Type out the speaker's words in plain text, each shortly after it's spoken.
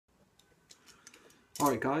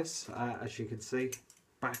Alright guys, as you can see,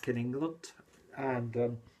 back in England,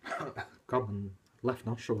 and God, my left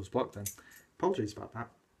nostril was blocked then. Apologies about that.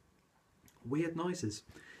 Weird noises.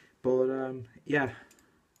 But yeah,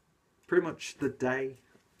 pretty much the day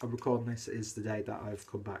I'm recording this is the day that I've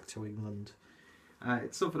come back to England.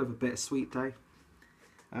 It's something of a bittersweet day.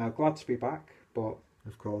 Glad to be back, but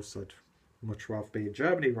of course I'd much rather be in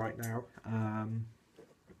Germany right now.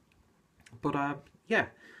 Yeah,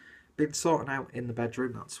 been sorting out in the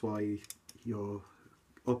bedroom. That's why you're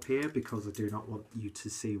up here, because I do not want you to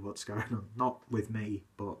see what's going on. Not with me,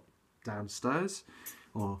 but downstairs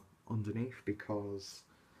or underneath, because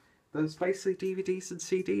there's basically DVDs and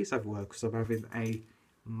CDs everywhere because I'm having a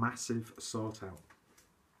massive sort out.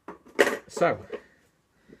 So,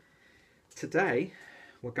 today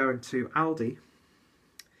we're going to ALDI,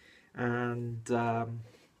 and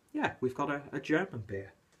yeah, we've got a German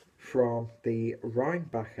beer from the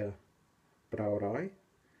Rheinbacher Brewery,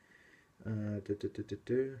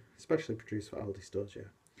 especially produced for ALDI stores,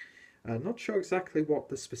 yeah. Not sure exactly what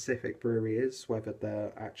the specific brewery is, whether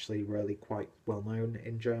they're actually really quite well known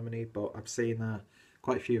in Germany, but I've seen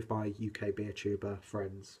quite a few of my UK beer tuber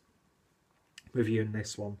friends reviewing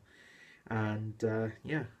this one, and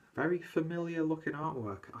yeah, very familiar looking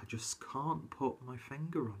artwork. I just can't put my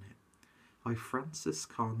finger on it. I, Francis,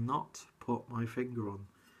 cannot put my finger on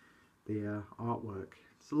the artwork.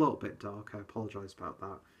 It's a little bit dark, I apologise about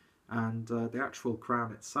that. And the actual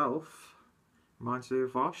crown itself reminds me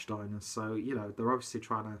of Warsteiner, so you know they're obviously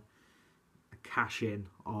trying to cash in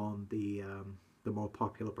on the more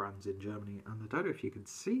popular brands in Germany. And I don't know if you can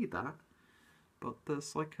see that, but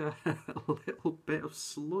there's like a little bit of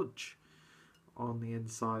sludge on the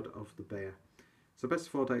inside of the beer. So best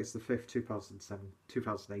of all dates, the 5th,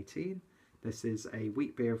 2018. This is a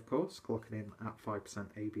wheat beer, of course, clocking in at 5%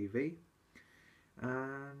 ABV.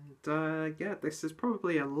 And yeah, this is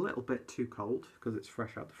probably a little bit too cold because it's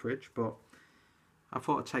fresh out the fridge, but I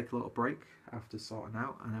thought I'd take a little break after sorting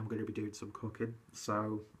out, and I'm going to be doing some cooking.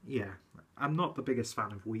 So yeah, I'm not the biggest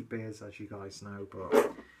fan of wheat beers, as you guys know,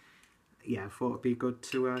 but yeah, I thought it'd be good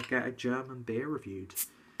to get a German beer reviewed.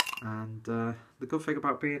 And the good thing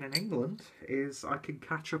about being in England is I can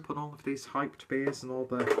catch up on all of these hyped beers and all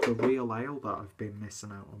the real ale that I've been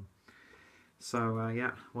missing out on. So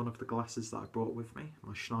yeah, one of the glasses that I brought with me,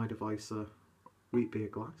 my Schneiderweiser wheat beer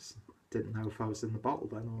glass. Didn't know if I was in the bottle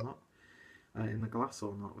then or not, in the glass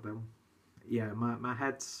or not. Then yeah, my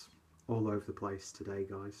head's all over the place today,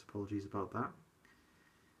 guys. Apologies about that.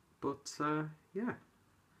 But yeah,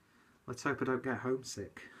 let's hope I don't get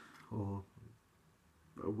homesick, or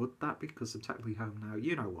would that be, because I'm technically home now?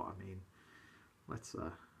 You know what I mean. Let's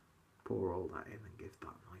pour all that in and give that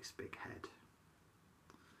a nice big head.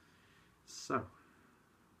 So,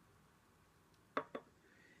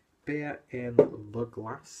 beer in the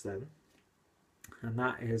glass then, and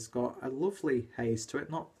that has got a lovely haze to it,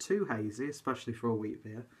 not too hazy, especially for a wheat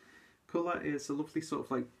beer. Colour is a lovely sort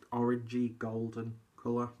of like orangey golden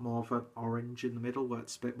colour, more of an orange in the middle where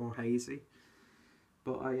it's a bit more hazy,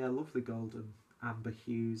 but a lovely golden amber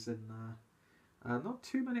hues in there. Not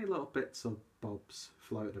too many little bits of bobs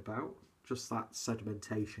floated about, just that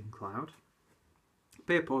sedimentation cloud.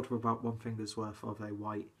 Beer poured for about 1 finger's worth of a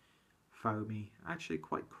white, foamy, actually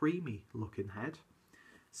quite creamy looking head.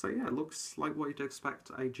 So yeah, it looks like what you'd expect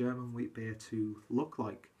a German wheat beer to look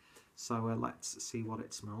like. So let's see what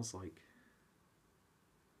it smells like.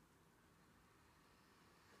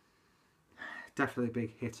 Definitely a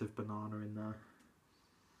big hit of banana in there.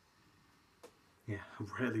 Yeah,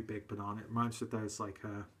 a really big banana. It reminds me of those like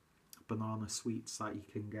banana sweets that you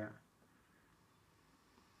can get.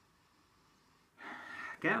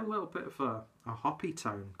 Get a little bit of a hoppy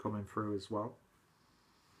tone coming through as well.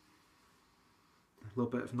 A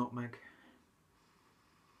little bit of nutmeg.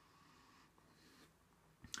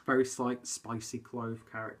 Very slight spicy clove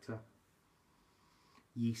character.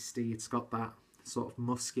 Yeasty. It's got that sort of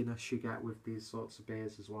muskiness you get with these sorts of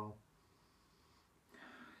beers as well.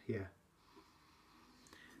 Yeah.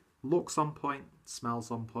 Looks on point,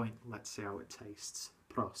 smells on point. Let's see how it tastes.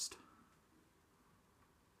 Prost.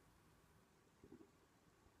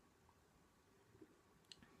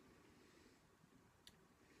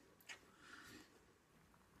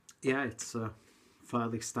 Yeah, it's a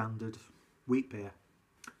fairly standard wheat beer,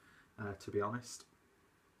 to be honest.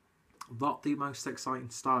 Not the most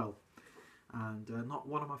exciting style, and not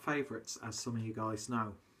one of my favourites, as some of you guys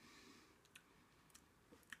know.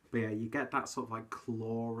 But yeah, you get that sort of like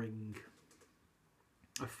clawing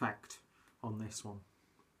effect on this one.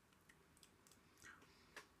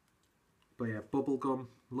 But yeah, bubblegum,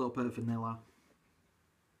 a little bit of vanilla,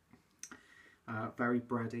 very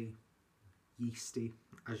bready, yeasty,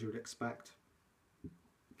 as you would expect.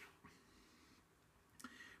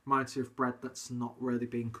 Reminds you of bread that's not really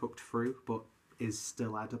being cooked through, but is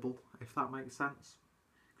still edible, if that makes sense.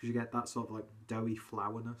 Because you get that sort of like doughy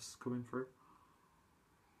flourness coming through.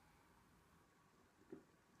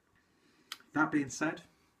 That being said,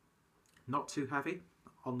 not too heavy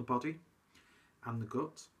on the body and the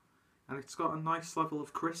gut, and it's got a nice level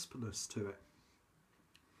of crispness to it.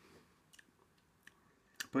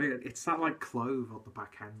 But it's that like clove on the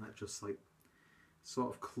back end that just like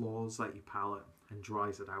sort of claws at your palate and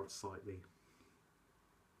dries it out slightly,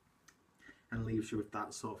 and leaves you with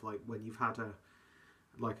that sort of like when you've had a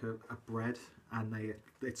bread and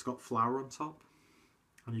it's got flour on top,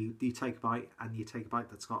 and you take a bite and you take a bite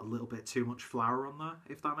that's got a little bit too much flour on there,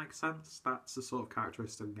 if that makes sense. That's the sort of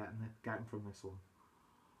characteristic I'm getting from this one.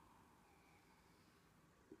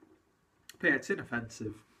 But yeah, it's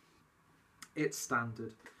inoffensive, it's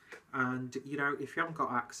standard, and you know, if you haven't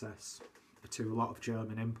got access to a lot of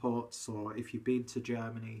German imports, or if you've been to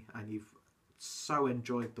Germany and you've so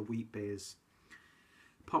enjoyed the wheat beers,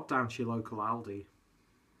 pop down to your local Aldi,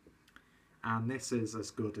 and this is as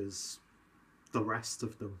good as the rest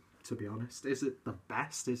of them, to be honest. Is it the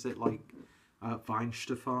best? Is it like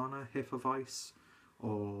Weihenstephaner Hefeweiss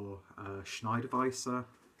or Schneiderweisser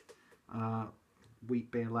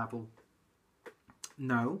wheat beer level?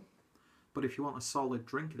 No, but if you want a solid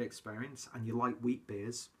drinking experience and you like wheat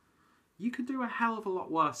beers, you could do a hell of a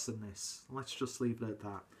lot worse than this. Let's just leave it at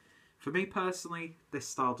that. For me personally, this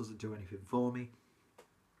style doesn't do anything for me.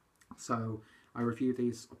 So I review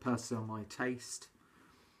these personally on my taste.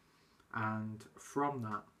 And from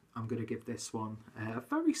that, I'm going to give this one a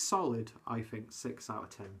very solid, I think, 6 out of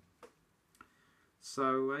 10.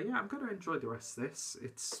 So yeah, I'm going to enjoy the rest of this.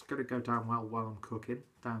 It's going to go down well while I'm cooking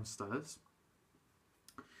downstairs.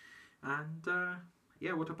 And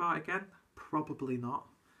yeah, would I buy it again? Probably not.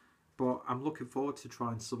 But I'm looking forward to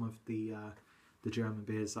trying some of the German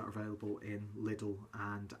beers that are available in Lidl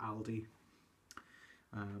and Aldi.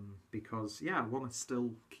 Because yeah, I want to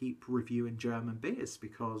still keep reviewing German beers,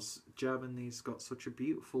 because Germany's got such a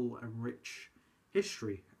beautiful and rich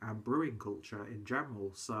history and brewing culture in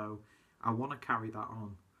general. So I want to carry that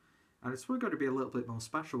on. And it's probably going to be a little bit more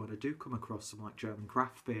special when I do come across some like German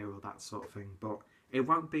craft beer or that sort of thing. But it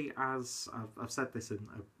won't be as, I've said this in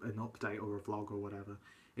an update or a vlog or whatever,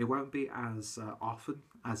 it won't be as often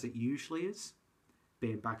as it usually is,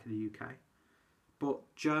 being back in the UK. But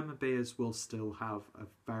German beers will still have a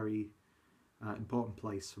very important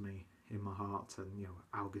place for me in my heart. And, you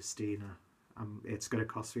know, Augustiner, it's going to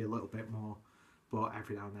cost me a little bit more, but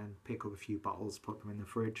every now and then pick up a few bottles, put them in the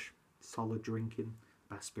fridge. Solid drinking,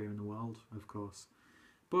 best beer in the world, of course.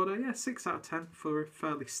 But yeah, 6 out of 10 for a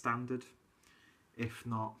fairly standard, if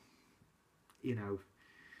not, you know,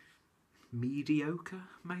 mediocre,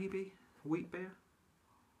 maybe, wheat beer.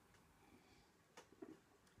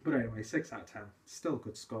 But anyway, 6 out of 10. Still a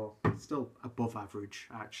good score. Still above average,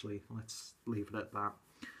 actually. Let's leave it at that.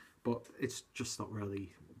 But it's just not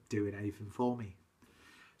really doing anything for me.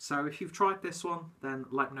 So if you've tried this one, then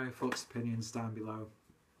let me know your thoughts and opinions down below.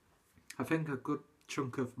 I think a good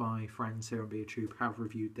chunk of my friends here on BeerTube have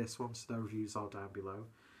reviewed this one, so their reviews are down below.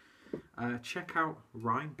 Check out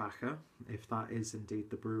Rheinbacher, if that is indeed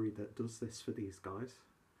the brewery that does this for these guys.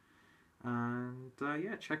 And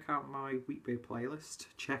yeah, check out my wheat beer playlist.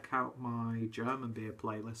 Check out my German beer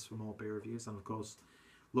playlist for more beer reviews. And of course,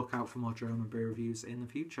 look out for more German beer reviews in the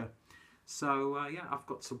future. So yeah, I've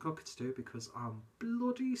got some cooking to do because I'm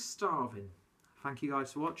bloody starving. Thank you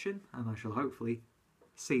guys for watching, and I shall hopefully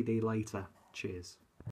see you later. Cheers.